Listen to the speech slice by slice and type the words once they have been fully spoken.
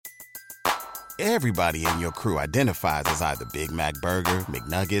Everybody in your crew identifies as either Big Mac Burger,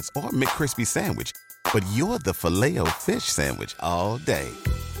 McNuggets, or McCrispy Sandwich. But you're the Filet-O-Fish Sandwich all day.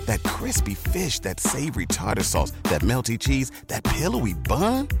 That crispy fish, that savory tartar sauce, that melty cheese, that pillowy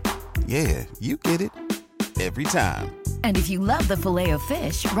bun. Yeah, you get it. Every time. And if you love the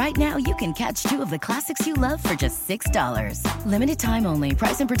Filet-O-Fish, right now you can catch two of the classics you love for just $6. Limited time only.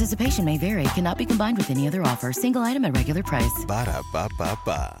 Price and participation may vary. Cannot be combined with any other offer. Single item at regular price.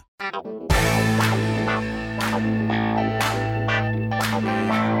 Ba-da-ba-ba-ba.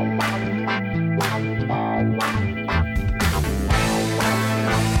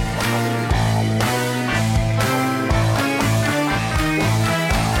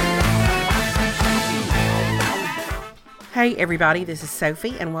 Hey everybody, this is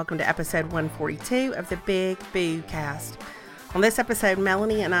Sophie and welcome to episode 142 of the Big Boo Cast. On this episode,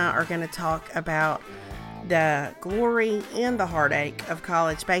 Melanie and I are going to talk about the glory and the heartache of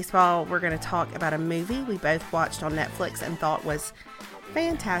college baseball. We're going to talk about a movie we both watched on Netflix and thought was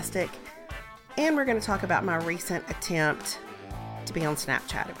fantastic. And we're going to talk about my recent attempt to be on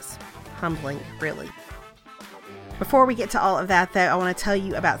Snapchat. It was humbling, really. Before we get to all of that, though, I want to tell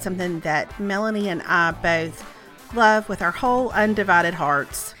you about something that Melanie and I both love with our whole undivided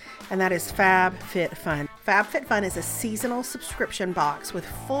hearts, and that is FabFitFun. FabFitFun is a seasonal subscription box with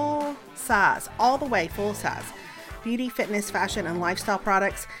full size, all the way full size, beauty, fitness, fashion, and lifestyle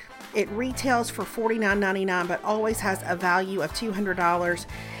products. It retails for $49.99, but always has a value of $200,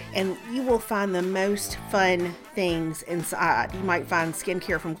 and you will find the most fun things inside. You might find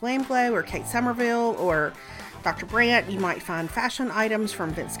skincare from Glam Glow or Kate Somerville or Dr. Brandt. You might find fashion items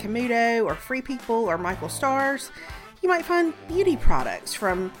from Vince Camuto or Free People or Michael Stars. You might find beauty products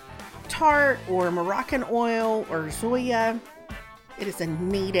from Tarte or Moroccan Oil or Zoya. It is a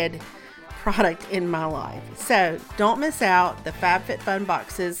needed product in my life. So don't miss out. The FabFitFun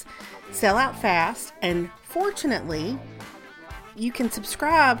boxes sell out fast, and fortunately, you can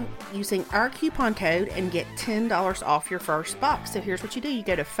subscribe using our coupon code and get $10 off your first box. So here's what you do. You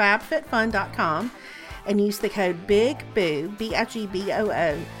go to fabfitfun.com and use the code BIGBOO,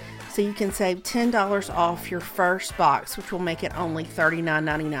 BIGBOO, so you can save $10 off your first box, which will make it only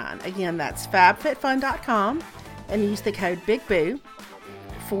 $39.99. Again, that's fabfitfun.com and use the code BIGBOO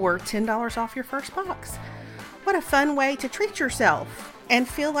for $10 off your first box. What a fun way to treat yourself and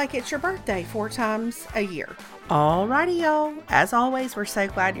feel like it's your birthday 4 times a year. Alrighty, y'all. As always, we're so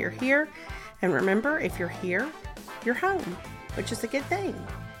glad you're here. And remember, if you're here, you're home, which is a good thing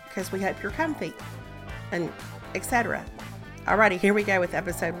because we hope you're comfy, and etc. Alrighty, here we go with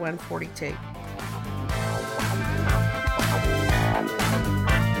episode 142.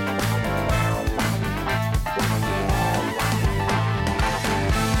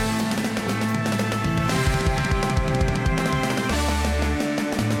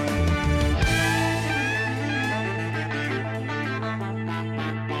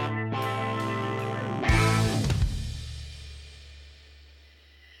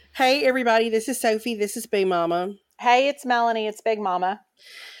 Hey everybody, this is Sophie. This is Boo Mama. Hey, it's Melanie. It's Big Mama.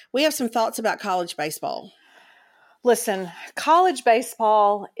 We have some thoughts about college baseball. Listen, college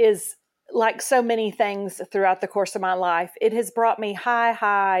baseball is like so many things throughout the course of my life. It has brought me high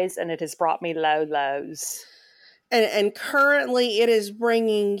highs and it has brought me low lows. And currently it is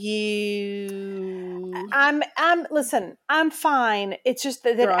bringing you... Listen, I'm fine. It's just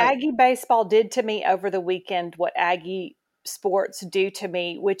that Right. Aggie baseball did to me over the weekend what Aggie sports do to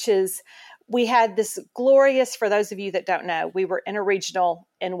me, which is we had this glorious, for those of you that don't know, we were in a regional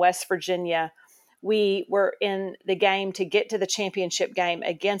in West Virginia. We were in the game to get to the championship game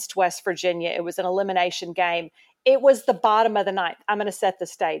against West Virginia. It was an elimination game. It was the bottom of the ninth. I'm going to set the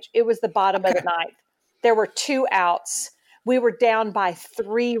stage. It was the bottom of the ninth. There were 2 outs. We were down by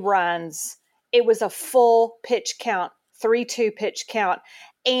 3 runs. It was a full pitch count, 3-2 pitch count.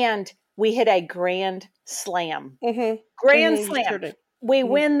 And we hit a grand slam. Mm-hmm. Grand Mm-hmm. slam. Sure. We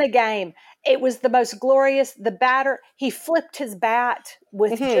win the game. It was the most glorious. The batter, he flipped his bat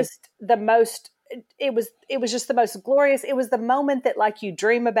with just the most, it was just the most glorious. It was the moment that like you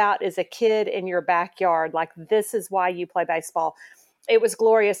dream about as a kid in your backyard. Like this is why you play baseball. It was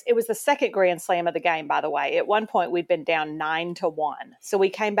glorious. It was the second grand slam of the game, by the way. At one point we'd been down 9-1. So we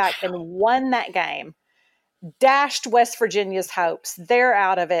came back and won that game, dashed West Virginia's hopes. They're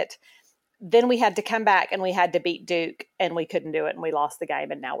out of it. Then we had to come back and we had to beat Duke and we couldn't do it and we lost the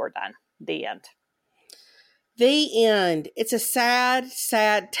game and now we're done. The end. The end. It's a sad,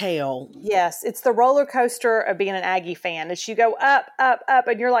 sad tale. Yes, it's the roller coaster of being an Aggie fan. As you go up, up, up,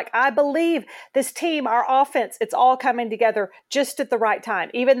 and you're like, I believe this team, our offense, it's all coming together just at the right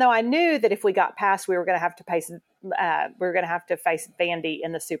time. Even though I knew that if we got past, we were going to have to face Vandy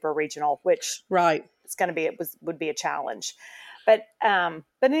in the Super Regional, which right, it's going to be would be a challenge. But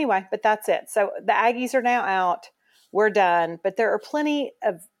anyway, that's it. So the Aggies are now out. We're done. But there are plenty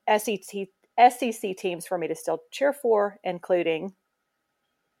of SEC teams for me to still cheer for, including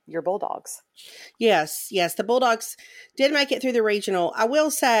your Bulldogs. Yes. The Bulldogs did make it through the regional. I will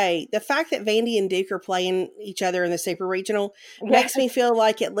say the fact that Vandy and Duke are playing each other in the Super Regional makes me feel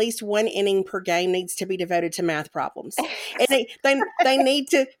like at least one inning per game needs to be devoted to math problems. And they need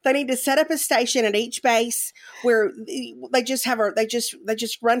to set up a station at each base where they just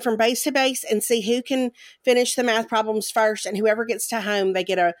run from base to base and see who can finish the math problems first, and whoever gets to home they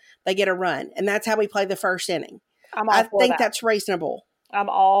get a run, and that's how we play the first inning. I think that's reasonable. I'm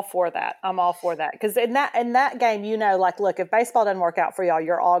all for that. Because in that game, look, if baseball doesn't work out for y'all,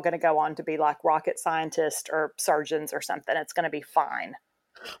 you're all going to go on to be like rocket scientists or surgeons or something. It's going to be fine.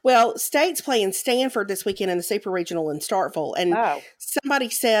 Well, State's playing Stanford this weekend in the Super Regional in Starkville. And somebody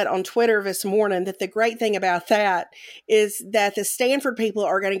said on Twitter this morning that the great thing about that is that the Stanford people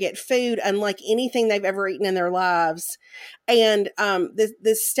are going to get food unlike anything they've ever eaten in their lives. And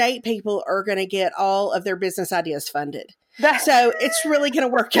the State people are going to get all of their business ideas funded. So it's really going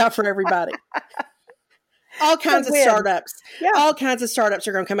to work out for everybody. All kinds of startups. Yeah. All kinds of startups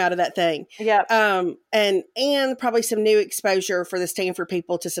are going to come out of that thing. Yeah. And probably some new exposure for the Stanford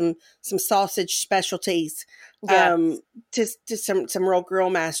people to some sausage specialties. Yes. To some real grill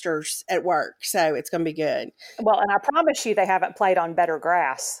masters at work. So it's going to be good. Well, and I promise you they haven't played on better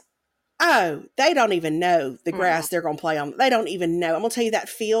grass. Oh, they don't even know the grass they're going to play on. They don't even know. I'm going to tell you that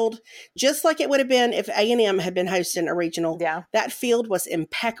field, just like it would have been if A&M had been hosting a regional, that field was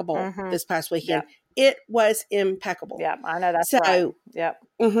impeccable this past weekend. Yeah. It was impeccable. Yeah, I know that's right. Yep.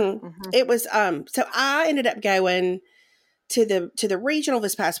 It was, so I ended up going to the regional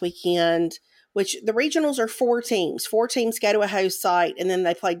this past weekend, which the regionals are 4 teams. 4 teams go to a host site, and then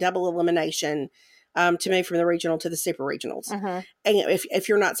they play double elimination to move from the regional to the Super Regionals. And if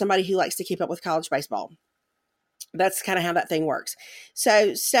you're not somebody who likes to keep up with college baseball, that's kind of how that thing works.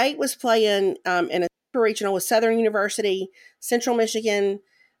 So State was playing in a Super Regional with Southern University, Central Michigan,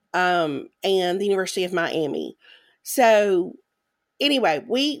 and the University of Miami. So anyway,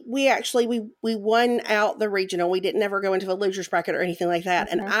 we won out the regional. We didn't ever go into a loser's bracket or anything like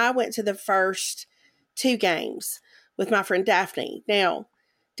that. And I went to the first 2 games with my friend Daphne. Now,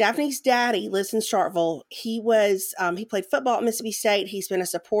 Daphne's daddy lives in Starkville. He played football at Mississippi State. He's been a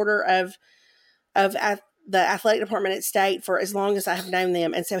supporter of the athletic department at State for as long as I have known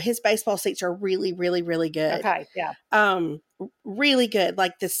them. And so his baseball seats are really, really, really good. Okay. Yeah. Really good.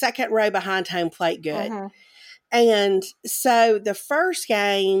 Like the second row behind home plate good. And so the first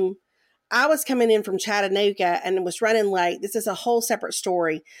game, I was coming in from Chattanooga and was running late. This is a whole separate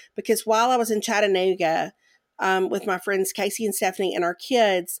story because while I was in Chattanooga, with my friends Casey and Stephanie and our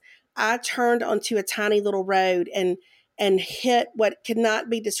kids, I turned onto a tiny little road and hit what could not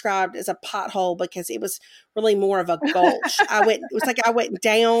be described as a pothole because it was really more of a gulch. It was like I went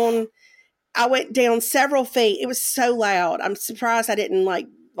down several feet. It was so loud. I'm surprised I didn't like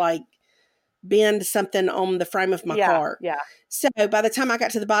bend something on the frame of my car. Yeah. So by the time I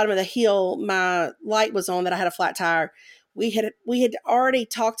got to the bottom of the hill, my light was on that I had a flat tire. We had already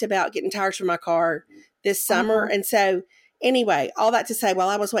talked about getting tires for my car this summer. And so anyway, all that to say, while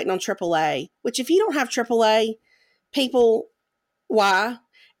I was waiting on AAA, which if you don't have AAA, people, why?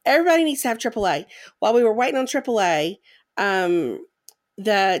 Everybody needs to have AAA. While we were waiting on AAA,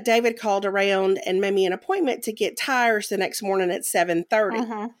 David called around and made me an appointment to get tires the next morning at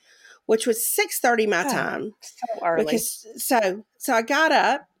 7:30, which was 6:30 my time. So early. So I got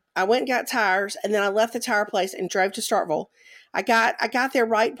up, I went and got tires, and then I left the tire place and drove to Starkville. I got there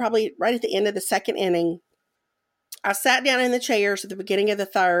probably right at the end of the second inning. I sat down in the chairs at the beginning of the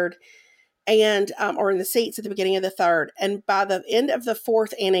third and, or in the seats at the beginning of the third. And by the end of the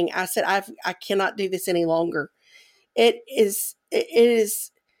 4th inning, I said, I cannot do this any longer. It is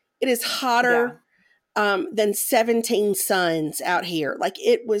hotter, than 17 suns out here. Like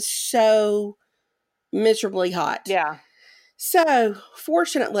it was so miserably hot. Yeah. So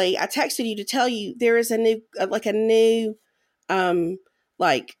fortunately I texted you to tell you there is a new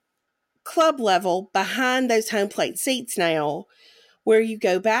club level behind those home plate seats now where you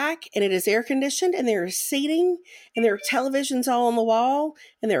go back and it is air conditioned and there is seating and there are televisions all on the wall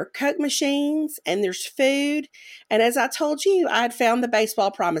and there are Coke machines and there's food. And as I told you, I had found the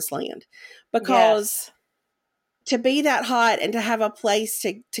baseball promised land because to be that hot and to have a place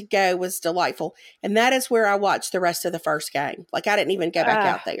to go was delightful. And that is where I watched the rest of the first game. Like, I didn't even go back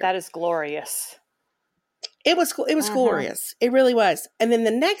out there. That is glorious. It was glorious. It really was. And then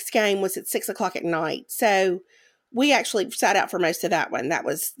the next game was at 6:00 at night. So we actually sat out for most of that one.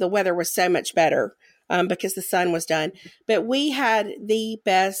 The weather was so much better because the sun was done. But we had the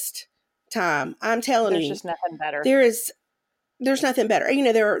best time. I'm telling you. There's just nothing better. There's nothing better. You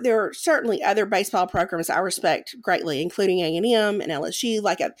know, there are certainly other baseball programs I respect greatly, including A&M and LSU.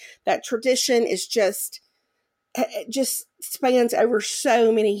 Like that tradition is just spans over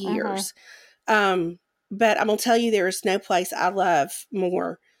so many years. But I'm going to tell you, there is no place I love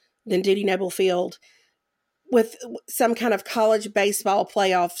more than Dudy Noble Field with some kind of college baseball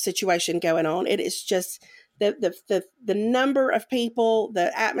playoff situation going on. It is just the number of people,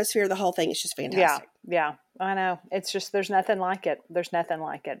 the atmosphere, the whole thing is just fantastic. Yeah, I know. It's just, there's nothing like it. There's nothing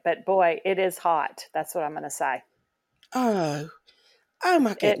like it. But boy, it is hot. That's what I'm going to say. Oh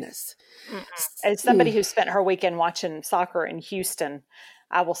my goodness. As somebody who spent her weekend watching soccer in Houston,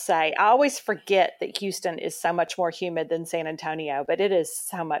 I will say, I always forget that Houston is so much more humid than San Antonio, but it is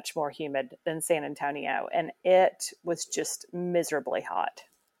so much more humid than San Antonio. And it was just miserably hot.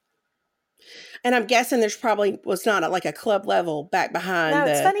 And I'm guessing there's probably was not like a club level back behind. No,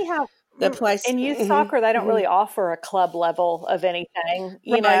 it's funny how the place in youth soccer, they don't really offer a club level of anything,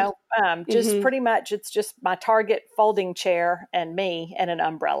 you know, just pretty much it's just my Target folding chair and me and an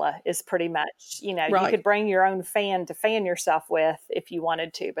umbrella is pretty much, you know, you could bring your own fan to fan yourself with if you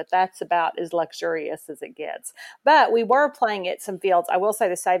wanted to, but that's about as luxurious as it gets. But we were playing at some fields. I will say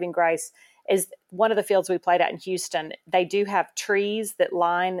the saving grace is one of the fields we played at in Houston. They do have trees that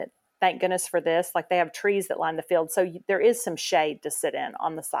line, thank goodness for this, like they have trees that line the field. So there is some shade to sit in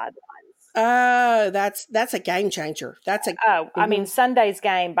on the sidelines. Oh, that's a game changer. I mean,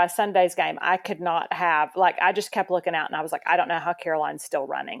 by Sunday's game, I could not have, like, I just kept looking out and I was like, I don't know how Caroline's still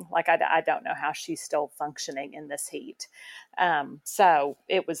running. Like, I don't know how she's still functioning in this heat. So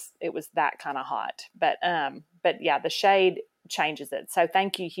it was that kind of hot, but yeah, the shade changes it. So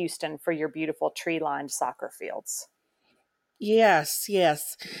thank you, Houston, for your beautiful tree lined soccer fields. Yes.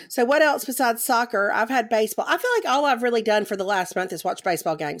 So what else besides soccer? I've had baseball. I feel like all I've really done for the last month is watch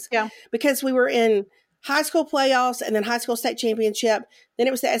baseball games. Yeah. Because we were in high school playoffs and then high school state championship. Then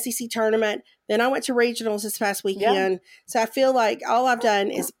it was the SEC tournament. Then I went to regionals this past weekend. Yeah. So I feel like all I've done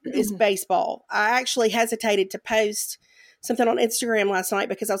is baseball. I actually hesitated to post something on Instagram last night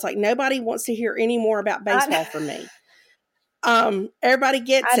because I was like, nobody wants to hear any more about baseball from me. Everybody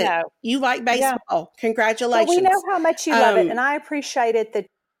gets it. You like baseball. Yeah. Congratulations. Well, we know how much you love it. And I appreciate it that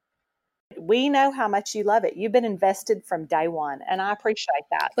we know how much you love it. You've been invested from day one. And I appreciate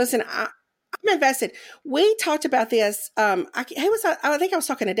that. Listen, I'm invested. We talked about this. I think I was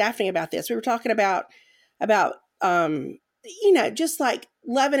talking to Daphne about this. We were talking about, you know, just like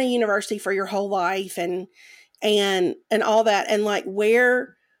loving a university for your whole life and all that. And like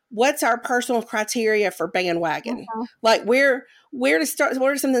what's our personal criteria for bandwagon? Like where does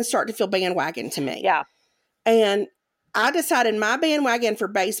something start to feel bandwagon to me? Yeah. And I decided my bandwagon for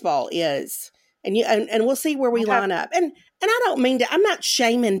baseball is, and we'll see where we line up. And I don't mean to, I'm not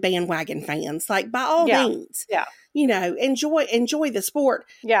shaming bandwagon fans. Like by all means, you know, enjoy the sport.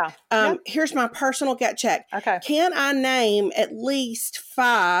 Yeah. Here's my personal gut check. Okay. Can I name at least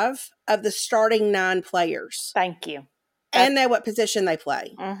 5 of the starting 9 players? Thank you. And know what position they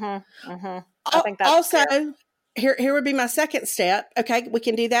play. I think that's also fair. Here would be my second step. Okay, we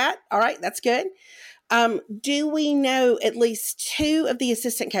can do that. All right, that's good. Do we know at least 2 of the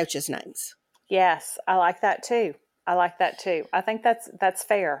assistant coaches' names? Yes, I like that too. I think that's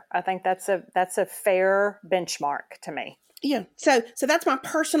fair. I think that's a fair benchmark to me. Yeah. So that's my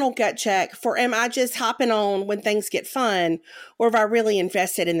personal gut check for, am I just hopping on when things get fun, or have I really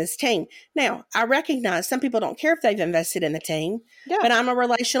invested in this team? Now, I recognize some people don't care if they've invested in the team, but I'm a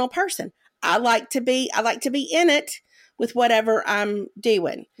relational person. I like to be in it with whatever I'm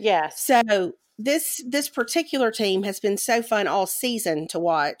doing. Yes. So this particular team has been so fun all season to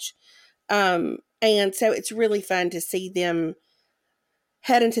watch. And so it's really fun to see them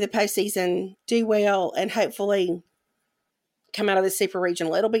head into the postseason, do well, and hopefully come out of the super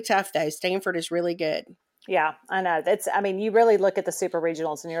regional. It'll be tough though. Stanford is really good. Yeah, I know. You really look at the super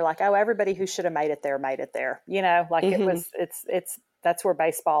regionals and you're like, oh, everybody who should have made it there. You know, like that's where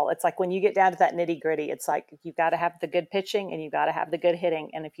baseball, it's like when you get down to that nitty gritty, it's like, you've got to have the good pitching and you've got to have the good hitting.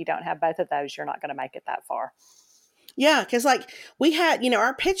 And if you don't have both of those, you're not going to make it that far. Yeah. Cause like we had, you know,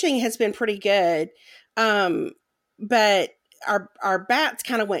 our pitching has been pretty good. But our bats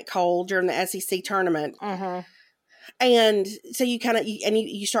kind of went cold during the SEC tournament. And so you kind of,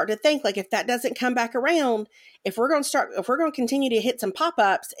 you start to think, like, if that doesn't come back around, if we're going to continue to hit some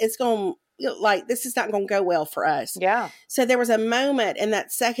pop-ups, it's going to, like, this is not going to go well for us. Yeah. So there was a moment in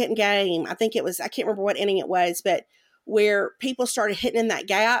that second game, I think it was, I can't remember what inning it was, but where people started hitting in that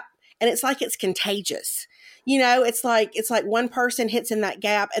gap, and it's like it's contagious. You know, it's like one person hits in that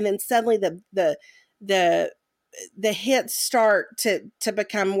gap, and then suddenly the hits start to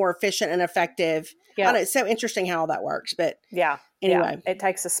become more efficient and effective. Yeah. I don't know, it's so interesting how all that works, but yeah. anyway. Yeah. It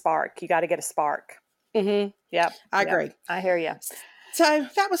takes a spark. You got to get a spark. Mm-hmm. Yep. I agree. I hear you. So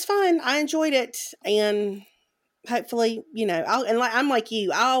that was fun. I enjoyed it, and hopefully, you know, I'm like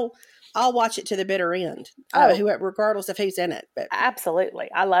you. I'll watch it to the bitter end, regardless of who's in it. But absolutely,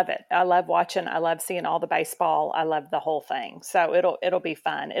 I love it. I love watching. I love seeing all the baseball. I love the whole thing. So it'll be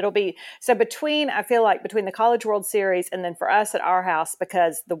fun. I feel like between the College World Series and then for us at our house,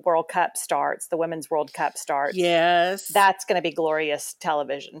 because the World Cup starts, the Women's World Cup starts. Yes, that's going to be glorious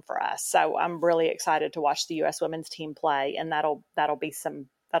television for us. So I'm really excited to watch the U.S. women's team play, and that'll be some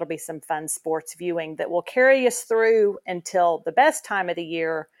fun sports viewing that will carry us through until the best time of the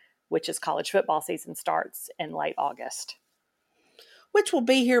year, which is college football season starts in late August. Which will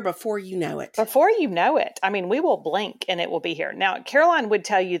be here before you know it. Before you know it. I mean, we will blink and it will be here. Now, Caroline would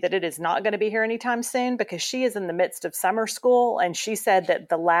tell you that it is not going to be here anytime soon because she is in the midst of summer school. And she said that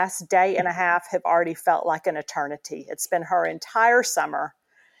the last day and a half have already felt like an eternity. It's been her entire summer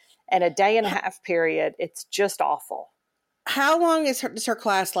and a day and a half period. It's just awful. How long does her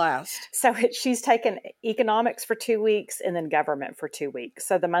class last? So she's taken economics for 2 weeks and then government for 2 weeks.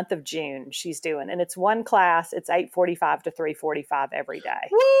 So the month of June she's doing, and it's one class. It's 8:45 to 3:45 every day.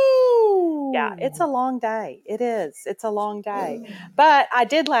 Woo! Yeah, it's a long day. It is. It's a long day. But I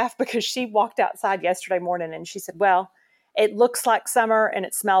did laugh because she walked outside yesterday morning and she said, well, it looks like summer and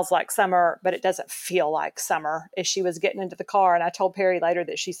it smells like summer, but it doesn't feel like summer, as she was getting into the car. And I told Perry later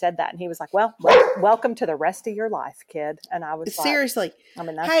that she said that. And he was like, well, welcome to the rest of your life, kid. And I was seriously. I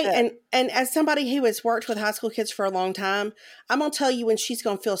mean, that's hey, and as somebody who has worked with high school kids for a long time, I'm going to tell you when she's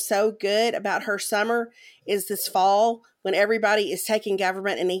going to feel so good about her summer is this fall when everybody is taking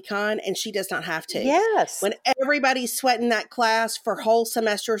government and econ and she does not have to. Yes. When everybody's sweating that class for whole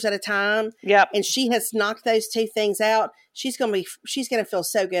semesters at a time. Yep. And she has knocked those two things out. She's going to feel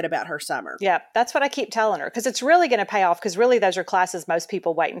so good about her summer. Yeah, that's what I keep telling her, because it's really going to pay off, because really those are classes most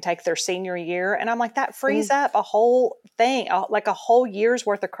people wait and take their senior year. And I'm like, that frees up a whole thing, like a whole year's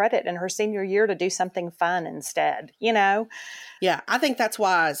worth of credit in her senior year to do something fun instead, you know? Yeah, I think that's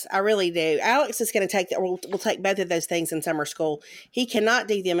wise. I really do. Alex is going to will take both of those things in summer school. He cannot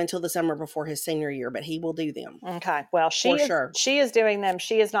do them until the summer before his senior year, but he will do them. Okay. Well, she is doing them.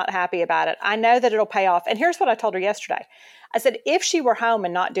 She is not happy about it. I know that it'll pay off. And here's what I told her yesterday. I said, if she were home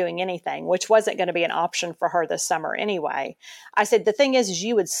and not doing anything, which wasn't going to be an option for her this summer anyway, I said, the thing is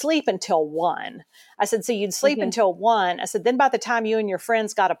you would sleep until 1. I said, so you'd sleep until 1. I said, then by the time you and your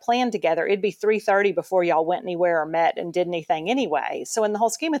friends got a plan together, it'd be 3:30 before y'all went anywhere or met and did anything anyway. So in the whole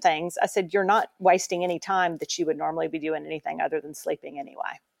scheme of things, I said, you're not wasting any time that you would normally be doing anything other than sleeping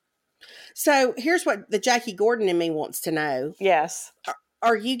anyway. So here's what the Jackie Gordon in me wants to know. Yes.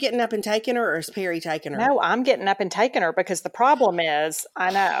 Are you getting up and taking her, or is Perry taking her? No, I'm getting up and taking her, because the problem is,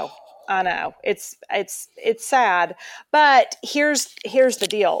 I know, it's sad, but here's the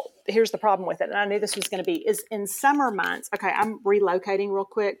deal. Here's the problem with it. And I knew this was going to be, is in summer months. Okay. I'm relocating real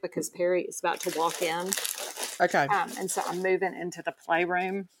quick because Perry is about to walk in. Okay. And so I'm moving into the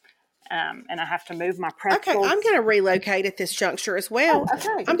playroom. And I have to move my pretzels. Okay. I'm going to relocate at this juncture as well. Oh,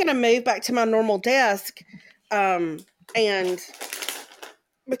 okay. I'm going to move back to my normal desk. And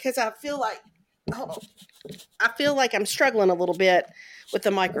because I feel like I'm struggling a little bit with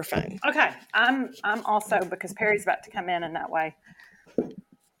the microphone. Okay. I'm also, because Perry's about to come in, and that way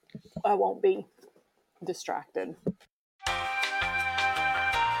I won't be distracted.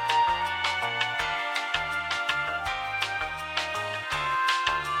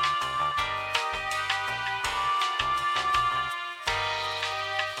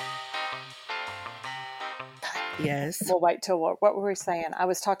 Yes. We'll wait till what were we saying? I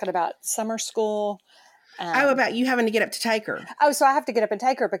was talking about summer school. About you having to get up to take her. Oh, so I have to get up and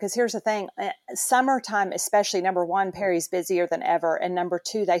take her, because here's the thing. Summertime, especially, number one, Perry's busier than ever. And number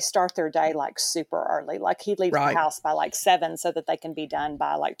two, they start their day like super early. Like he leaves the house by like 7 so that they can be done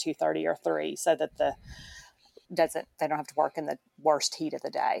by like 2:30 or 3 so that they don't have to work in the worst heat of the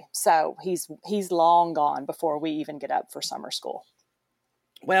day. So he's long gone before we even get up for summer school.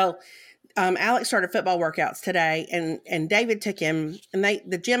 Well, Alex started football workouts today, and David took him, and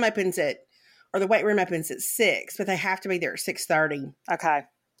the gym opens or the weight room opens at 6, but they have to be there at 6:30. Okay.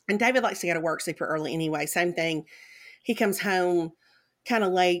 And David likes to go to work super early anyway. Same thing. he comes home kind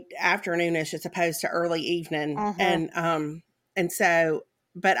of late afternoonish as opposed to early evening. And so,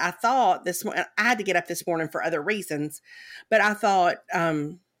 but I thought this morning, I had to get up this morning for other reasons, but I thought,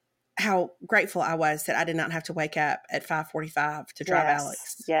 how grateful I was that I did not have to wake up at 5:45 to drive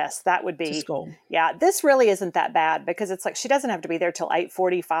Alex. Yes, that would be to school. Yeah, this really isn't that bad because it's like she doesn't have to be there till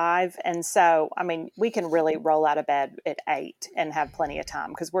 8:45, and so I mean we can really roll out of bed at 8 and have plenty of time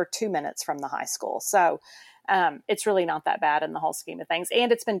because we're 2 minutes from the high school. So it's really not that bad in the whole scheme of things,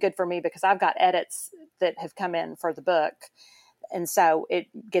 and it's been good for me because I've got edits that have come in for the book. And so it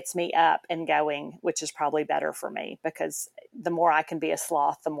gets me up and going, which is probably better for me because the more I can be a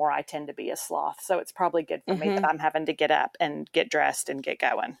sloth, the more I tend to be a sloth. So it's probably good for me that I'm having to get up and get dressed and get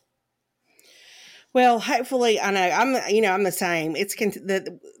going. Well, hopefully, I know I'm the same. It's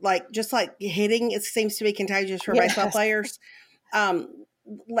just like hitting. It seems to be contagious for baseball players.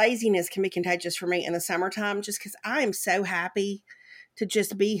 Laziness can be contagious for me in the summertime, just because I am so happy to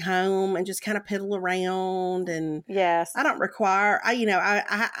just be home and just kind of piddle around. And I don't require, I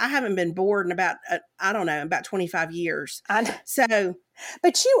haven't been bored in about 25 years. So,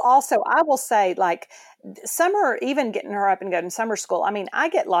 but you also, I will say, like summer, even getting her up and going to summer school. I mean, I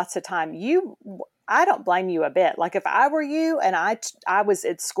get lots of time. I don't blame you a bit. Like if I were you and I was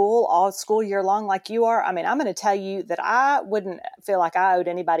at school all school year long, like you are, I mean, I'm going to tell you that I wouldn't feel like I owed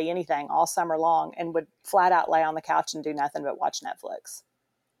anybody anything all summer long and would flat out lay on the couch and do nothing but watch Netflix.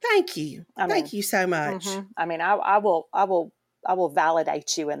 Thank you. Thank you so much. I mean, I will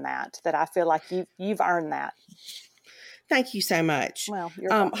validate you in that I feel like you've earned that. Thank you so much. Well,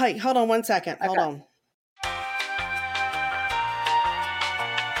 you're hey, hold on one second. Okay. Hold on.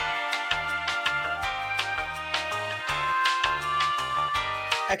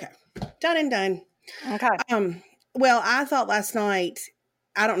 Okay. Done and done. Okay. Well, I thought last night,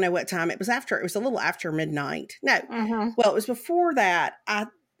 I don't know what time it was a little after midnight. No. Well, it was before that. I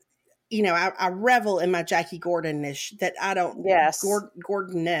revel in my Jackie Gordon-ish that I don't,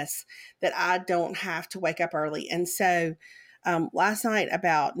 Gordon-ness that I don't have to wake up early. And so, last night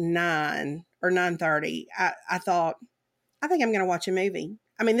about 9 or 9:30, I thought, I think I'm going to watch a movie.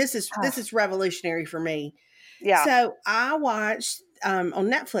 I mean, this is revolutionary for me. Yeah. So I watched, on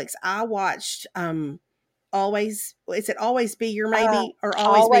Netflix, I watched, Always Be Your Maybe or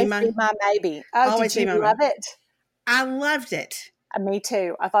Always Be My Maybe. Oh, Always did you love it? I loved it. Me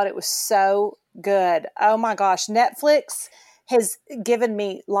too. I thought it was so good. Oh my gosh. Netflix has given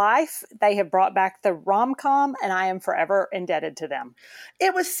me life. They have brought back the rom-com and I am forever indebted to them.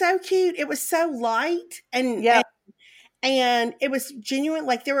 It was so cute. It was so light and it was genuine.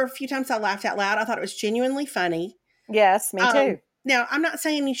 Like there were a few times I laughed out loud. I thought it was genuinely funny. Yes, me too. Now, I'm not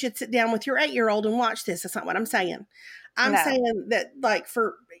saying you should sit down with your 8-year-old and watch this. That's not what I'm saying. I'm saying that like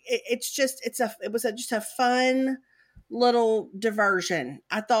it was just a fun little diversion.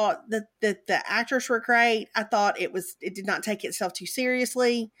 I thought that the actors were great. I thought it did not take itself too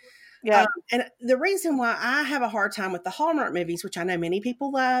seriously. Yeah. And the reason why I have a hard time with the Hallmark movies, which I know many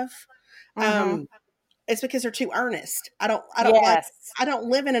people love, it's because they're too earnest. I don't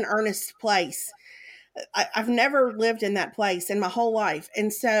live in an earnest place. I've never lived in that place in my whole life.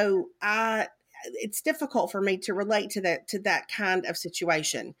 And so it's difficult for me to relate to that kind of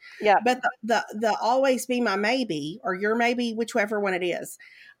situation. Yeah. But the Always Be My Maybe or Your Maybe, whichever one it is,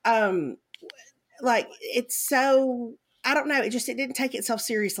 like it's so, I don't know. It didn't take itself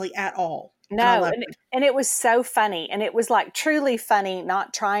seriously at all. No. And it was so funny. And it was like truly funny,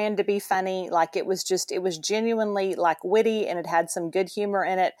 not trying to be funny. Like it was genuinely like witty and it had some good humor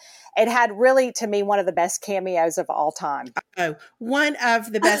in it. It had really, to me, one of the best cameos of all time. Oh, one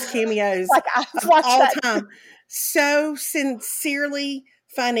of the best cameos like of all time. So sincerely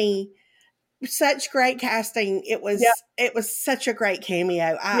funny. Such great casting. It was such a great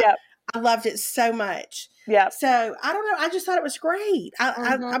cameo. I loved it so much. Yeah. So I don't know. I just thought it was great.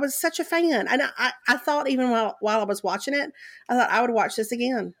 I was such a fan. And I thought even while I was watching it, I thought I would watch this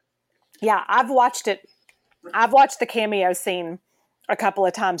again. Yeah. I've watched it. I've watched the cameo scene a couple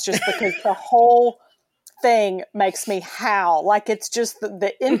of times just because the whole thing makes me howl. Like it's just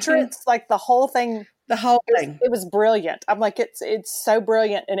the entrance, like the whole thing. The whole thing. It was brilliant. I'm like, it's so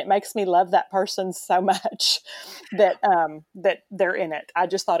brilliant. And it makes me love that person so much that they're in it. I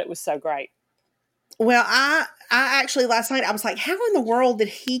just thought it was so great. Well, I actually last night I was like, how in the world did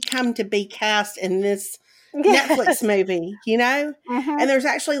he come to be cast in this Netflix movie? You know, and there's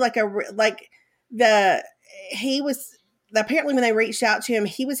actually apparently when they reached out to him,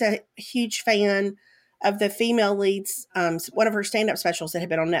 he was a huge fan of the female leads, one of her stand-up specials that had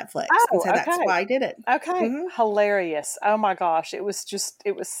been on Netflix. Oh, and so okay. that's why I did it. Okay. Hilarious. Oh my gosh. It was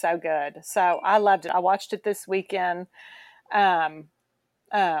so good. So I loved it. I watched it this weekend. I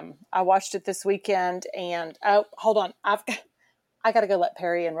watched it this weekend and, oh, hold on. I got to go let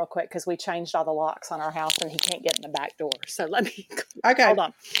Perry in real quick because we changed all the locks on our house and he can't get in the back door. So let me, Okay. Hold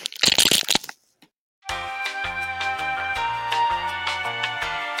on.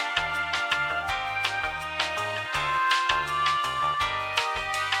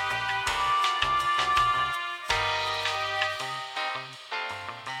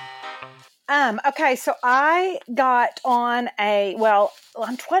 Okay, so I got on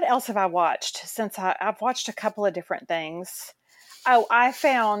what else have I watched since I've watched a couple of different things. Oh,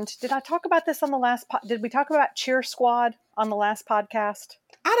 did I talk about this on the last, did we talk about Cheer Squad on the last podcast?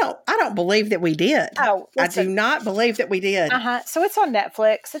 I don't believe that we did. Oh, listen. I do not believe that we did. So it's on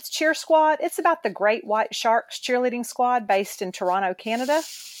Netflix. It's Cheer Squad. It's about the Great White Sharks cheerleading squad based in Toronto, Canada.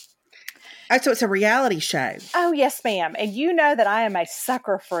 Oh, so it's a reality show. Oh, yes, ma'am. And you know that I am a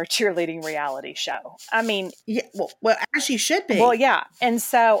sucker for a cheerleading reality show. I mean, yeah, well, as you should be. Well, yeah. And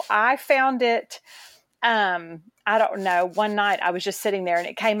so I found it, I don't know, one night I was just sitting there and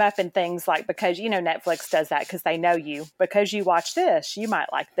it came up in things like, because, Netflix does that because they know you. Because you watch this, you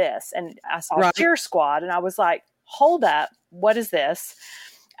might like this. And I saw Cheer Squad and I was like, hold up, what is this?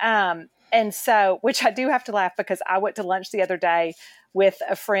 And so, which I do have to laugh because I went to lunch the other day with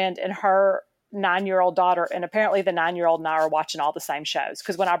a friend and her 9-year-old daughter, and apparently the 9-year-old and I are watching all the same shows.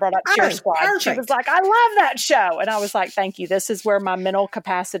 Because when I brought up Cheer Squad, perfect. She was like, I love that show. And I was like, thank you. This is where my mental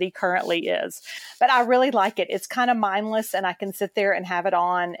capacity currently is. But I really like it. It's kind of mindless and I can sit there and have it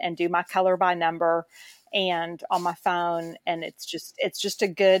on and do my color by number and on my phone. And it's just a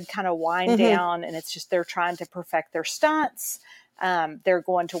good kind of wind down. And it's just, they're trying to perfect their stunts. They're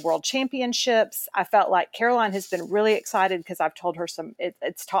going to world championships. I felt like Caroline has been really excited because I've told her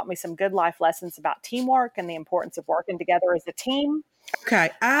it's taught me some good life lessons about teamwork and the importance of working together as a team.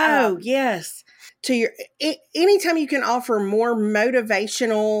 Okay. Oh, yes. Anytime you can offer more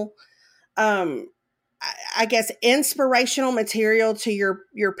motivational, I guess, inspirational material to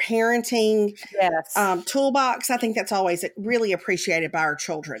your parenting toolbox, I think that's always really appreciated by our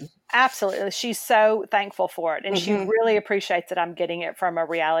children. Absolutely. She's so thankful for it. And she really appreciates that I'm getting it from a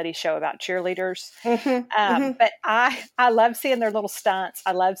reality show about cheerleaders. But I love seeing their little stunts.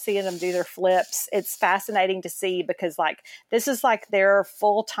 I love seeing them do their flips. It's fascinating to see because this is their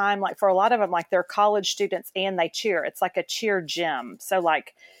full time, for a lot of them, they're college students and they cheer. It's like a cheer gym. So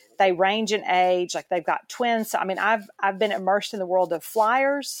they range in age, they've got twins. So, I mean, I've been immersed in the world of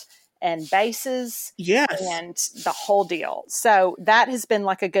flyers and bases and the whole deal. So that has been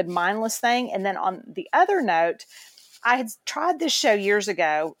a good mindless thing. And then on the other note, I had tried this show years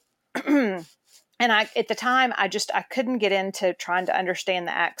ago and at the time I couldn't get into trying to understand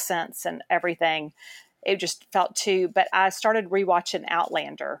the accents and everything. It just felt but I started rewatching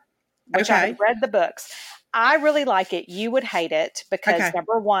Outlander, which I had read the books. I really like it. You would hate it because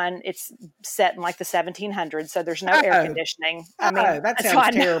number one, it's set in the 1700s, so there's no air conditioning. I mean, that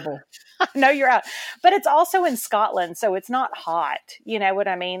sounds terrible. I know you're out, but it's also in Scotland, so it's not hot. You know what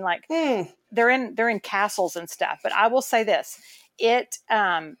I mean? They're in castles and stuff. But I will say this: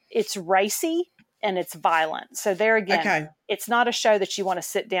 it's racy and it's violent. So there again, it's not a show that you want to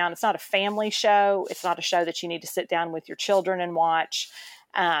sit down. It's not a family show. It's not a show that you need to sit down with your children and watch.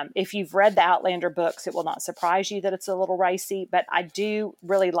 If you've read the Outlander books, it will not surprise you that it's a little racy, but I do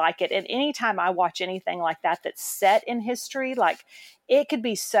really like it. And anytime I watch anything like that that's set in history, it could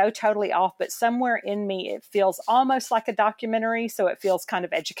be so totally off, but somewhere in me, it feels almost like a documentary. So it feels kind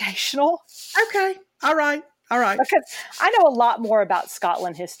of educational. Okay. All right. Because I know a lot more about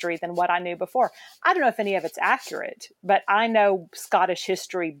Scotland history than what I knew before. I don't know if any of it's accurate, but I know Scottish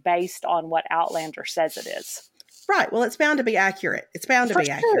history based on what Outlander says it is. Right. Well, it's bound to be accurate. It's bound to be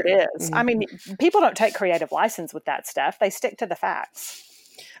accurate. It is. I mean, people don't take creative license with that stuff. They stick to the facts.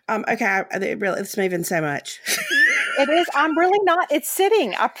 Okay. It's moving so much. It is. I'm really not. It's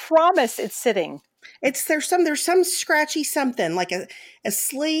sitting. I promise it's sitting. There's some scratchy something like a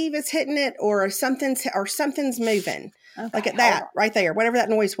sleeve is hitting it or something's moving. Okay, that right there, whatever that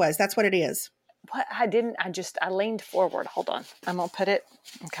noise was. That's what it is. What I leaned forward. Hold on. I'm going to put it.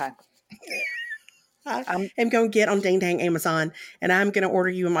 Okay. I'm going to get on Ding Dang Amazon and I'm going to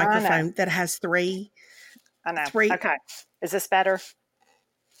order you a microphone that has three. I know. Okay. Is this better?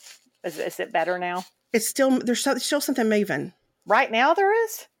 Is it better now? It's still, there's still something moving. Right now there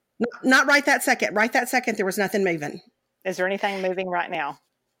is? Not right that second. Right that second, there was nothing moving. Is there anything moving right now?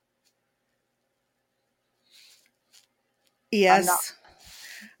 Yes.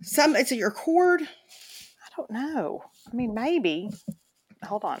 It's your cord. don't know. I mean, maybe.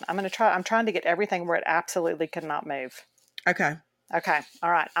 Hold on. I'm trying to get everything where it absolutely could not move. Okay. Okay.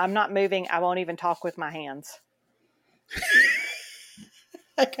 All right. I'm not moving. I won't even talk with my hands.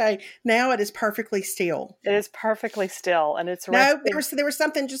 Okay. Now it is perfectly still. It is perfectly still, and it's No, there was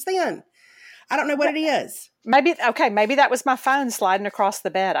something just then. I don't know what it is. Maybe that was my phone sliding across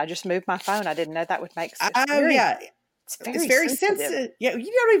the bed. I just moved my phone. I didn't know that would make sense. Yeah. It's very sensitive. Yeah,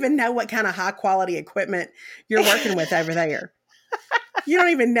 you don't even know what kind of high quality equipment you're working with over there. You don't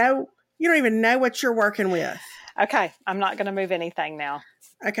even know what you're working with. Okay, I'm not going to move anything now.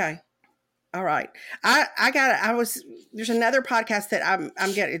 Okay. All right. There's another podcast that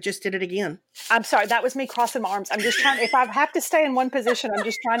I'm getting, it just did it again. I'm sorry. That was me crossing my arms. I'm just trying, if I have to stay in one position, I'm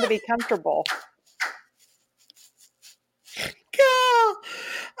just trying to be comfortable.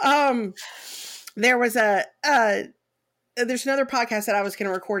 There was there's another podcast that I was going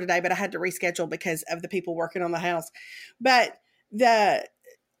to record today, but I had to reschedule because of the people working on the house. But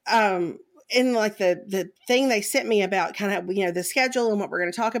in like the thing they sent me about kind of, the schedule and what we're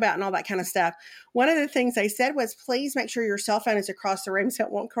going to talk about and all that kind of stuff. One of the things they said was, please make sure your cell phone is across the room so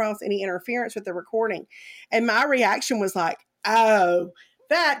it won't cause any interference with the recording. And my reaction was like, oh,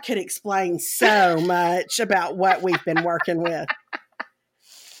 that could explain so much about what we've been working with.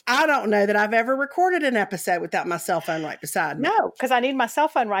 I don't know that I've ever recorded an episode without my cell phone right beside me. No, because I need my cell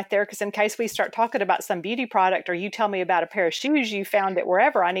phone right there, because in case we start talking about some beauty product or you tell me about a pair of shoes you found it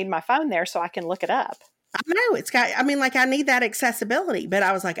wherever, I need my phone there so I can look it up. I know I need that accessibility, but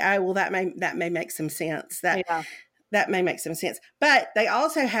I was like, oh, well, that may make some sense. That may make some sense. But they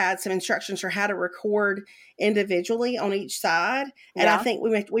also had some instructions for how to record individually on each side. And I think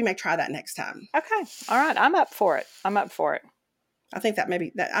we may try that next time. Okay. All right. I'm up for it. I think that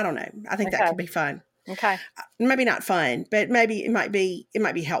I don't know. I think that could be fun. Okay. Maybe not fun, but maybe it might be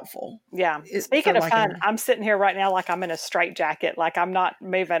helpful. Yeah. Speaking of fun, I'm sitting here right now like I'm in a straitjacket, like I'm not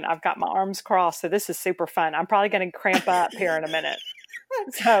moving. I've got my arms crossed. So this is super fun. I'm probably going to cramp up here in a minute.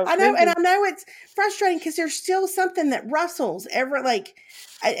 So I know, and I know it's frustrating because there's still something that rustles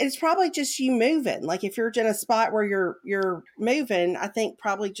it's probably just you moving. Like if you're in a spot where you're moving, I think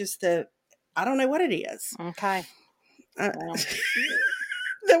probably just I don't know what it is. Okay.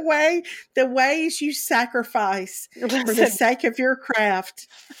 The ways you sacrifice for the sake of your craft,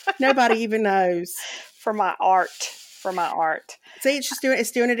 nobody even knows. For my art. See,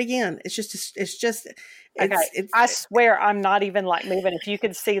 it's doing it again. I swear I'm not even like moving. If you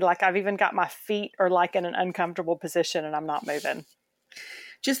could see, like I've even got my feet are like in an uncomfortable position and I'm not moving.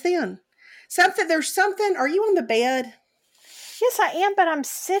 Just then. There's something. Are you on the bed? Yes, I am, but I'm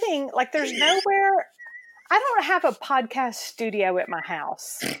sitting like there's nowhere. I don't have a podcast studio at my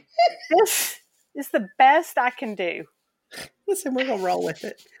house. This is the best I can do. Listen, we're going to roll with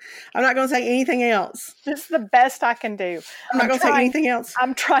it. I'm not going to say anything else. This is the best I can do. I'm not going to say anything else.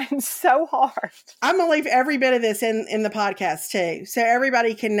 I'm trying so hard. I'm going to leave every bit of this in the podcast too. So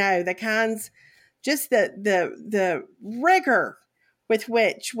everybody can know the kinds, just the rigor with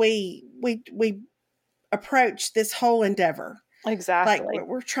which we approach this whole endeavor. Exactly. Like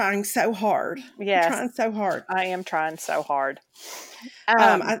we're trying so hard. Yes. We're trying so hard. I am trying so hard.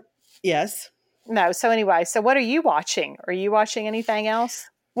 Yes. No. So anyway, what are you watching? Are you watching anything else?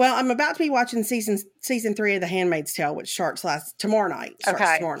 Well, I'm about to be watching season 3 of The Handmaid's Tale, which starts tomorrow night.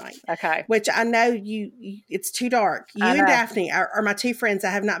 Okay. Which I know it's too dark. You and Daphne are my two friends I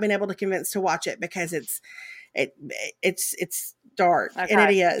have not been able to convince to watch it because it's dark,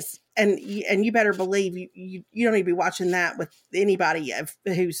 and it is. And you better believe you don't need to be watching that with anybody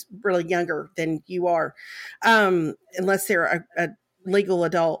who's really younger than you are, unless they're a legal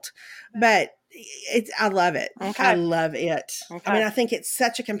adult. But I love it. Okay. I love it. Okay. I mean, I think it's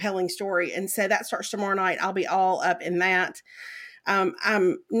such a compelling story. And so that starts tomorrow night. I'll be all up in that.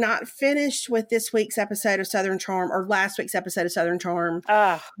 I'm not finished with this week's episode of Southern Charm or last week's episode of Southern Charm,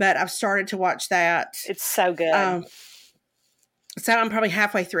 but I've started to watch that. It's so good. So I'm probably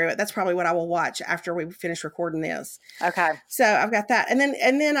halfway through it. That's probably what I will watch after we finish recording this. Okay. So I've got that.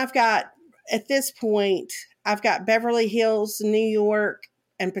 And then I've got, at this point, I've got Beverly Hills, New York,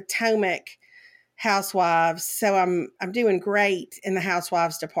 and Potomac Housewives. So I'm doing great in the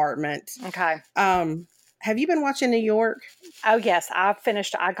Housewives department. Okay. Have you been watching New York? Oh yes, I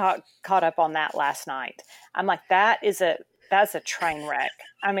got caught up on that last night. I'm like, that's a train wreck.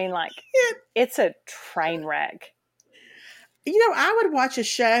 I mean, like, it's a train wreck. I would watch a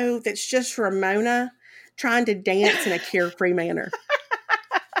show that's just Ramona trying to dance in a carefree manner.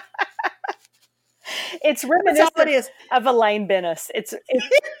 It's reminiscent of Elaine Bennis. It's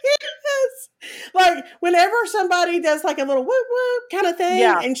yes. Like whenever somebody does like a little whoop whoop kind of thing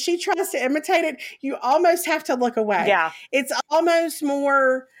and she tries to imitate it, you almost have to look away. Yeah. It's almost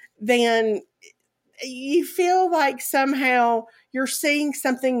more than you feel like somehow you're seeing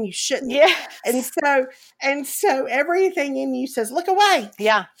something you shouldn't. Yeah. And so everything in you says, look away.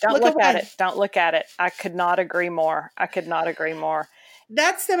 Yeah. Don't look at it. Don't look at it. I could not agree more.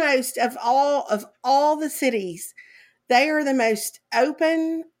 That's the most of all the cities. They are the most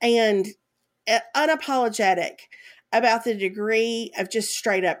open and unapologetic about the degree of just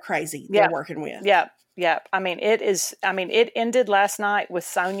straight up crazy they're working with. Yep. It ended last night with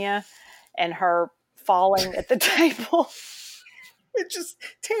Sonia and her falling at the table. It's just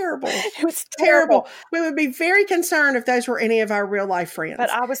terrible. It was terrible. We would be very concerned if those were any of our real life friends. But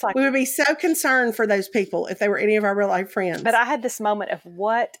I was like, we would be so concerned for those people if they were any of our real life friends. But I had this moment of,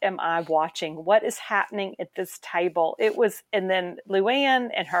 what am I watching? What is happening at this table? It was, and then Luann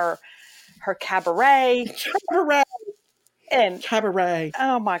and her cabaret. Cabaret.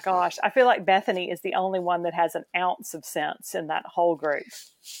 Oh my gosh. I feel like Bethany is the only one that has an ounce of sense in that whole group.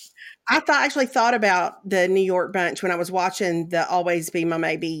 I actually thought about the New York bunch when I was watching the Always Be My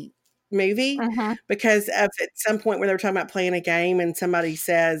Maybe movie, because of at some point where they were talking about playing a game and somebody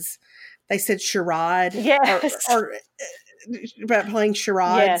they said charade. Yes. Or about playing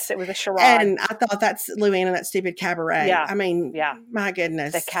charades. Yes, it was a charade. And I thought that's Luann and that stupid cabaret. Yeah. I mean, my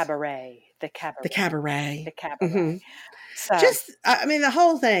goodness. The cabaret. Mm-hmm. So, just, I mean, the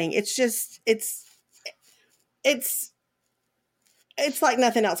whole thing, it's just, it's like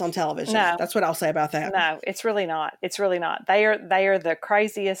nothing else on television. No. That's what I'll say about that. No, it's really not. It's really not. They are the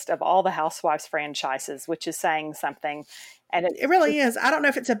craziest of all the Housewives franchises, which is saying something. And it really is. I don't know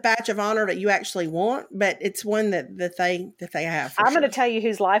if it's a badge of honor that you actually want, but it's one that they have. I'm going to tell you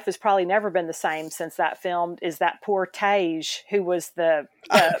whose life has probably never been the same since that filmed is that poor Taj, who was the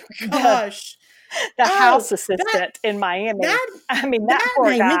house assistant in Miami. That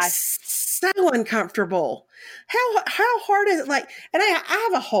poor guy. Makes so uncomfortable. How hard is it? Like, and I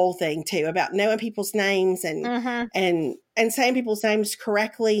have a whole thing too about knowing people's names and saying people's names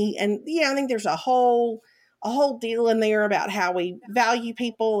correctly. And I think there's a whole deal in there about how we value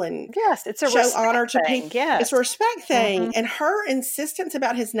people and it's a show honor to people. Yes. It's a respect thing. And her insistence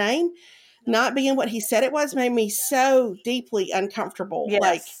about his name not being what he said it was made me so deeply uncomfortable.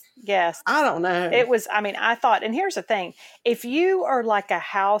 Yes. I don't know. It was, I thought, and here's the thing, if you are like a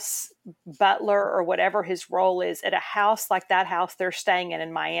house butler or whatever his role is at a house like that house they're staying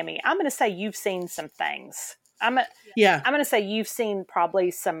in Miami, I'm going to say you've seen some things. I'm going to say you've seen probably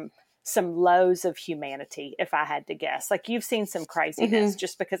some lows of humanity, if I had to guess. Like, you've seen some craziness,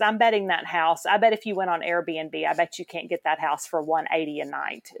 just because I'm betting that house, I bet if you went on Airbnb, I bet you can't get that house for $180 a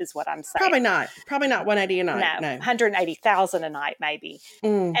night, is what I'm saying. Probably not $180 a night. No. $180,000 a night, maybe.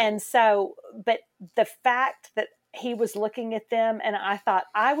 And so, but the fact that he was looking at them, and I thought,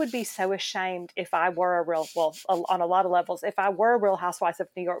 I would be so ashamed if I were on a lot of levels, if I were a Real Housewives of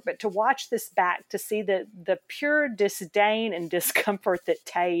New York, but to watch this back, to see the pure disdain and discomfort that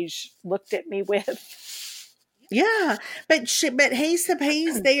Taj looked at me with. Yeah, but he's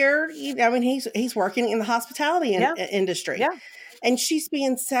there. He's working in the hospitality industry. Yeah, and she's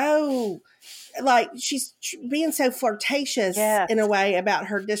being so flirtatious in a way about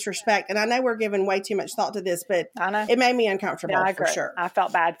her disrespect. And I know we're giving way too much thought to this, but I know it made me uncomfortable. I agree. For sure. I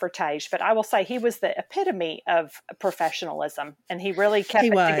felt bad for Taj, but I will say he was the epitome of professionalism, and he really kept it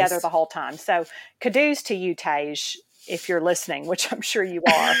together the whole time. So kudos to you, Taj, if you're listening, which I'm sure you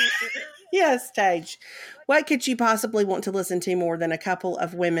are. Yes, Taj. What could you possibly want to listen to more than a couple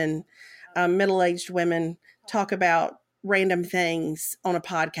of women, middle-aged women, talk about random things on a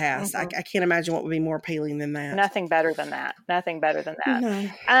podcast? I can't imagine what would be more appealing than that. Nothing better than that.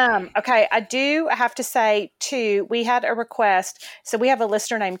 No. Okay. I do have to say too, we had a request. So we have a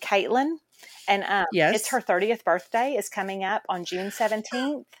listener named Caitlin, and it's her 30th birthday is coming up on June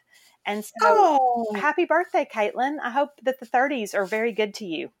 17th. And so happy birthday, Caitlin. I hope that the 30s are very good to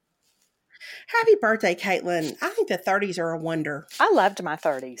you. Happy birthday, Caitlin. I think the 30s are a wonder. I loved my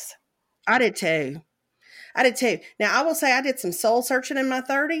 30s. I did too. Now, I will say I did some soul searching in my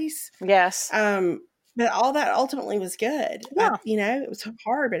 30s. Yes. But all that ultimately was good. Yeah. It was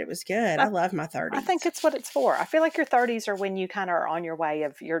hard, but it was good. I love my 30s. I think it's what it's for. I feel like your 30s are when you kind of are on your way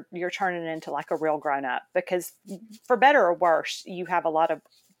of you're turning into like a real grown up, because for better or worse, you have a lot of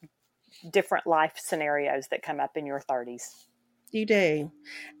different life scenarios that come up in your 30s. You do.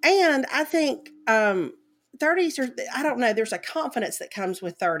 And I think 30s are, I don't know, there's a confidence that comes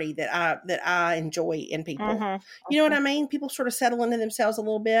with 30 that I enjoy in people. You know what I mean? People sort of settle into themselves a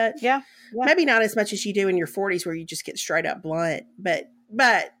little bit. Yeah. Maybe not as much as you do in your 40s where you just get straight up blunt, but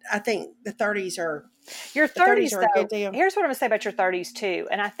but I think the 30s are your 30s are a good deal. Here's what I'm going to say about your 30s too.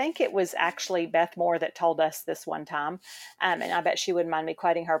 And I think it was actually Beth Moore that told us this one time. And I bet she wouldn't mind me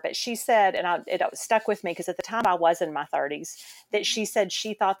quoting her, but she said, and it stuck with me because at the time I was in my 30s, that she said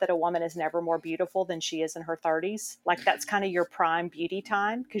she thought that a woman is never more beautiful than she is in her 30s. Like that's kind of your prime beauty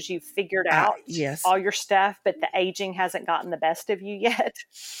time because you've figured out all your stuff, but the aging hasn't gotten the best of you yet.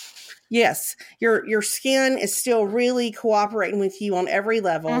 Yes. Your skin is still really cooperating with you on every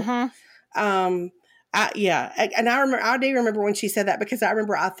level. Mm-hmm. And I do remember when she said that because I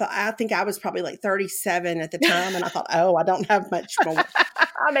remember I think I was probably like 37 at the time, and I thought, oh, I don't have much more.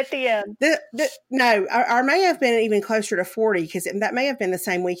 I'm at the end. No, I may have been even closer to 40 because that may have been the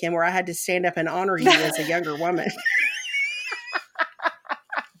same weekend where I had to stand up and honor you as a younger woman.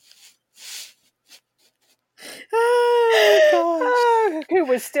 Oh, who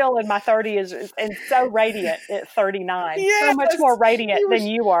was still in my 30s and so radiant at 39. Yes, so much more radiant than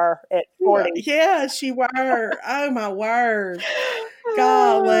you are at 40. Yes, you were. Oh, my word.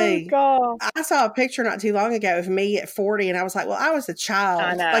 Golly. Oh, God. I saw a picture not too long ago of me at 40, and I was like, well, I was a child.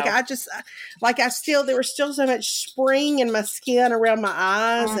 I know. There was still so much spring in my skin around my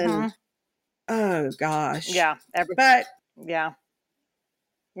eyes. Mm-hmm. And, oh, gosh. Yeah. But, yeah.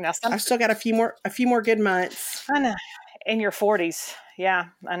 I've still got a few more good months. I know. In your 40s. Yeah,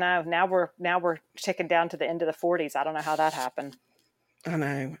 I know. Now we're ticking down to the end of the 40s. I don't know how that happened. I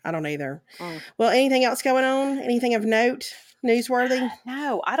know. I don't either. Well, anything else going on? Anything of note? Newsworthy?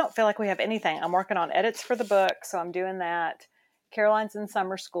 No, I don't feel like we have anything. I'm working on edits for the book, so I'm doing that. Caroline's in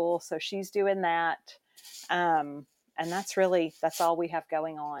summer school, so she's doing that. And that's all we have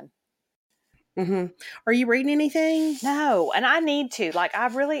going on. Mm-hmm. Are you reading anything? No, and I need to. Like, I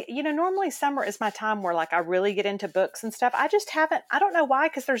really, normally summer is my time where, like, I really get into books and stuff. I just haven't. I don't know why,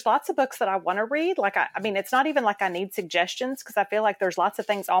 because there's lots of books that I want to read. Like, I mean, it's not even like I need suggestions because I feel like there's lots of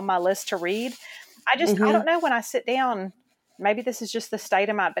things on my list to read. I don't know when I sit down. Maybe this is just the state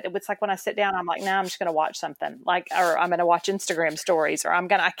of but it's like when I sit down, I'm like, I'm just going to watch something, or I'm going to watch Instagram stories, or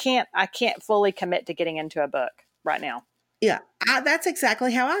I can't fully commit to getting into a book right now. Yeah, that's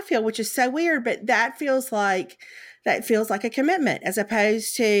exactly how I feel, which is so weird, but that feels like a commitment as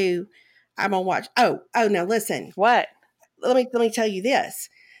opposed to I'm gonna watch. Oh, now listen. What? Let me tell you this.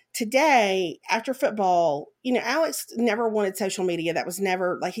 Today, after football, Alex never wanted social media. That was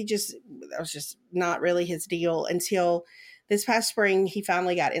never that was just not really his deal until this past spring. He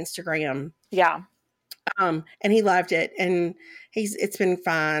finally got Instagram. Yeah. And he loved it, and it's been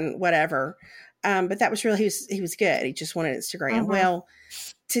fine, whatever. But that was really, he was good. He just wanted Instagram. Mm-hmm. Well,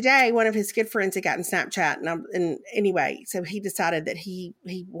 today, one of his good friends had gotten Snapchat. And anyway, so he decided that he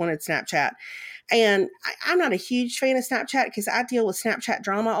wanted Snapchat. And I'm not a huge fan of Snapchat because I deal with Snapchat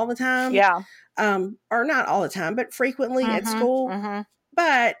drama all the time. Yeah. Or not all the time, but frequently at school. Mm-hmm.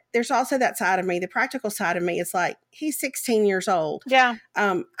 But there's also that side of me, the practical side of me. It's like, he's 16 years old. Yeah.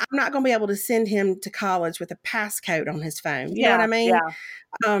 I'm not going to be able to send him to college with a passcode on his phone. You know what I mean?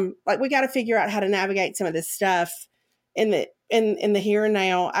 Yeah. We got to figure out how to navigate some of this stuff in the here and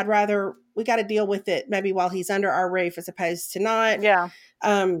now. We got to deal with it maybe while he's under our roof as opposed to not. Yeah.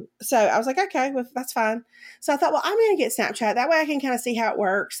 So I was like, okay, well, that's fine. So I thought, well, I'm going to get Snapchat. That way I can kind of see how it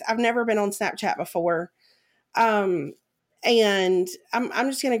works. I've never been on Snapchat before. And I'm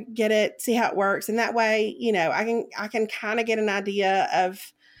just going to get it, see how it works. And that way, I can kind of get an idea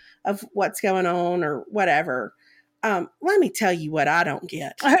of what's going on or whatever. Let me tell you what I don't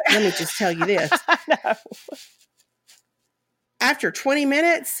get. Let me just tell you this. No. After 20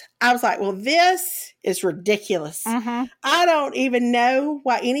 minutes, I was like, well, this is ridiculous. Mm-hmm. I don't even know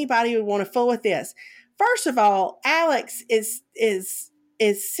why anybody would want to fool with this. First of all, Alex is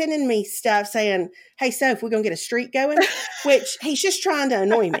sending me stuff saying, hey, Soph, we're going to get a streak going, which he's just trying to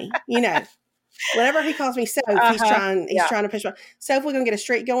annoy me. Whenever he calls me Soph, he's trying to push me. Soph, we're going to get a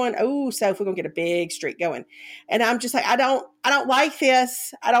streak going. Oh, Soph, we're going to get a big streak going. And I'm just like, I don't like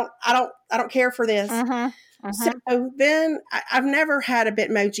this. I don't care for this. Mm-hmm. Mm-hmm. So then I've never had a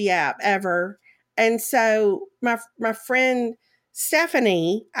Bitmoji app ever. And so my friend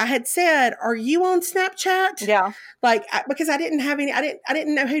Stephanie, I had said, are you on Snapchat? Yeah. Because I didn't have any, I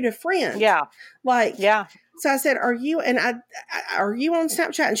didn't know who to friend. Yeah. Yeah. So I said, are you on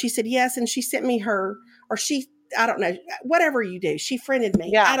Snapchat? And she said, yes. And she sent me I don't know, whatever you do. She friended me.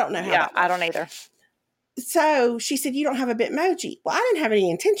 Yeah. I don't know how. Yeah. I don't either. So she said, you don't have a Bitmoji. Well, I didn't have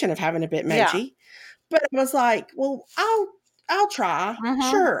any intention of having a Bitmoji, yeah. But I was like, well, I'll try. Mm-hmm.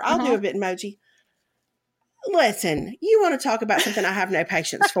 Sure. I'll do a Bitmoji. Listen, you want to talk about something I have no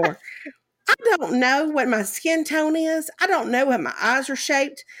patience for. I don't know what my skin tone is. I don't know what my eyes are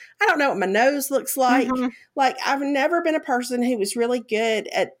shaped. I don't know what my nose looks like. Mm-hmm. Like, I've never been a person who was really good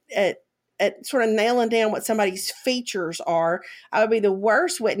at sort of nailing down what somebody's features are. I would be the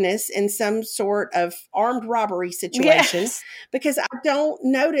worst witness in some sort of armed robbery situation Yes. because I don't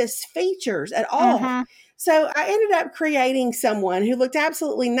notice features at all. Mm-hmm. So I ended up creating someone who looked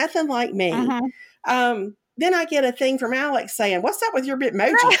absolutely nothing like me. Mm-hmm. Then I get a thing from Alex saying, "What's up with your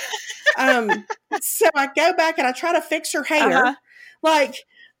Bitmoji?" So I go back and I try to fix her hair. Uh-huh. Like,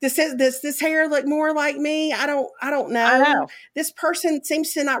 this hair look more like me? I don't know. I know. This person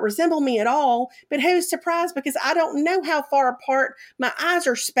seems to not resemble me at all. But who's surprised? Because I don't know how far apart my eyes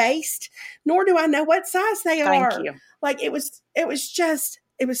are spaced, nor do I know what size they are. Thank you. Like, it was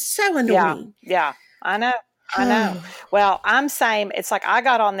so annoying. Yeah. I know. Well, I'm same. It's like I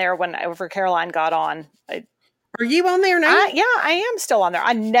got on there whenever Caroline got on. Are you on there now? I am still on there.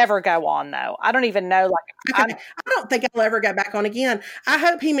 I never go on though. I don't even know. Like, okay. I don't think I'll ever go back on again. I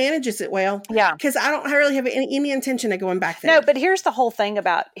hope he manages it well. Yeah, because I don't really have any intention of going back there. No, but here's the whole thing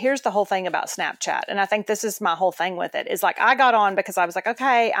about Snapchat, and I think this is my whole thing with it. Is like I got on because I was like,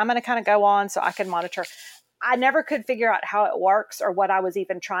 okay, I'm going to kind of go on so I can monitor. I never could figure out how it works or what I was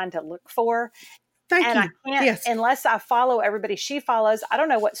even trying to look for. Thank you. I can't, unless I follow everybody she follows, I don't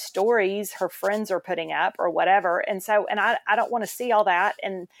know what stories her friends are putting up or whatever. And so, I don't want to see all that.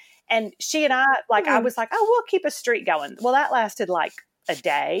 And she and I, like, I was like, oh, we'll keep a streak going. Well, that lasted like a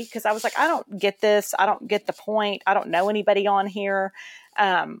day because I was like, I don't get this. I don't get the point. I don't know anybody on here.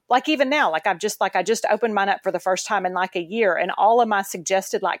 Like even now, like I just opened mine up for the first time in like a year, and all of my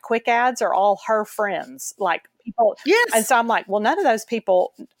suggested like quick ads are all her friends, like people. Yes. And so I'm like, well, none of those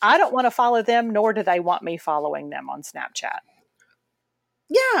people, I don't want to follow them, nor do they want me following them on Snapchat.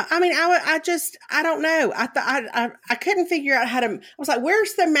 Yeah, I mean, I don't know. I thought I couldn't figure out how to. I was like,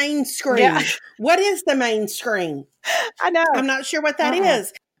 "Where's the main screen? Yeah. What is the main screen?" I know. I'm not sure what that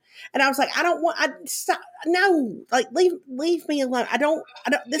is. And I was like, no, like leave me alone. I don't.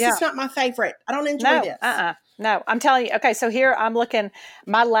 This is not my favorite. I don't enjoy this. No, I'm telling you. Okay, so here I'm looking.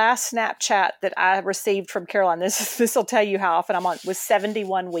 My last Snapchat that I received from Caroline, this will tell you how often I'm on, was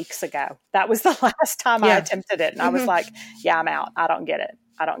 71 weeks ago. That was the last time I attempted it. And I was like, yeah, I'm out. I don't get it.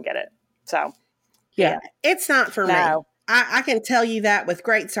 So, yeah. It's not for me. I can tell you that with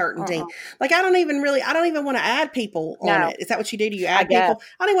great certainty. Like, I don't even want to add people on it. Is that what you do? Do you add people?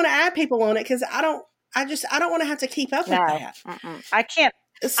 I don't want to add people on it because I don't want to have to keep up with that. I can't.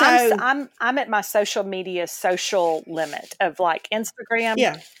 So I'm at my social limit of like Instagram.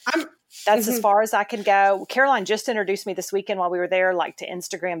 Yeah. That's as far as I can go. Caroline just introduced me this weekend while we were there, like to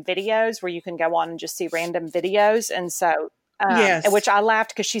Instagram videos where you can go on and just see random videos. And so, which I laughed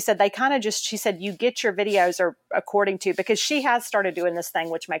because she said she said, you get your videos or according to, because she has started doing this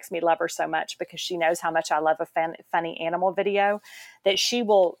thing, which makes me love her so much because she knows how much I love a funny animal video, that she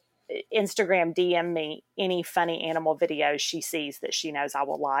will Instagram DM me any funny animal videos she sees that she knows I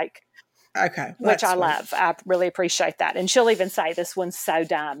will like. Okay. Which I love. I really appreciate that. And she'll even say, this one's so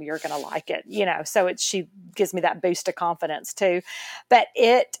dumb, you're going to like it. So she gives me that boost of confidence too. But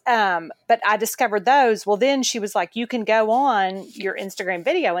but I discovered those. Well, then she was like, you can go on your Instagram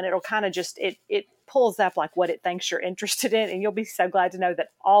video and it'll kind of just, it pulls up like what it thinks you're interested in. And you'll be so glad to know that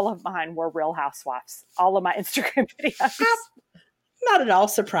all of mine were Real Housewives. All of my Instagram videos. Not at all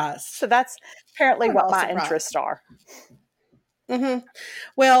surprised. So that's apparently what my interests are. Mm-hmm.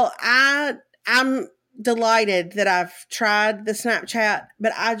 Well, I'm delighted that I've tried the Snapchat,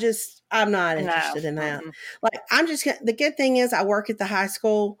 but I'm not interested in that. Like, the good thing is I work at the high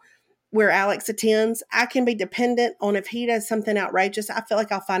school where Alex attends. I can be dependent on if he does something outrageous. I feel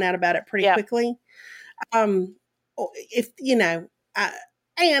like I'll find out about it pretty quickly. And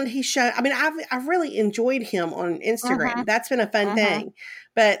he showed, I mean, I've really enjoyed him on Instagram. That's been a fun thing,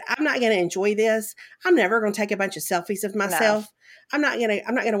 but I'm not going to enjoy this. I'm never going to take a bunch of selfies of myself. No. I'm not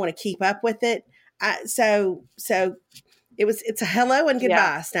going to want to keep up with it. So it's a hello and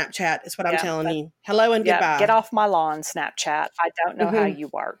goodbye Snapchat is what I'm telling you. Hello and goodbye. Get off my lawn, Snapchat. I don't know how you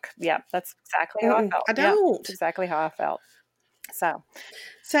work. Yeah, that's exactly how I felt. I don't. That's exactly how I felt. So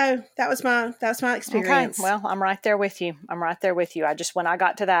that was my experience. Okay. Well, I'm right there with you. When I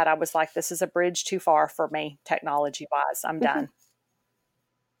got to that, I was like, this is a bridge too far for me, technology wise. I'm done.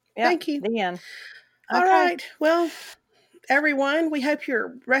 Yep, thank you. The end. All right. Well, everyone, we hope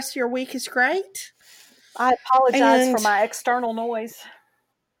your rest of your week is great. I apologize for my external noise.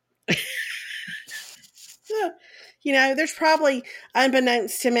 there's probably,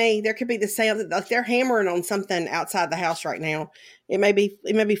 unbeknownst to me, there could be the sound that like they're hammering on something outside the house right now. It may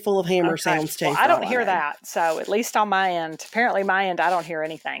be full of hammer sounds too. Well, I don't hear that. So at least on my end, apparently my end, I don't hear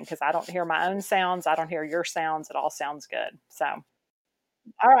anything because I don't hear my own sounds. I don't hear your sounds. It all sounds good. So,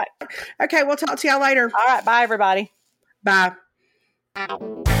 all right. Okay. We'll talk to y'all later. All right. Bye, everybody. Bye.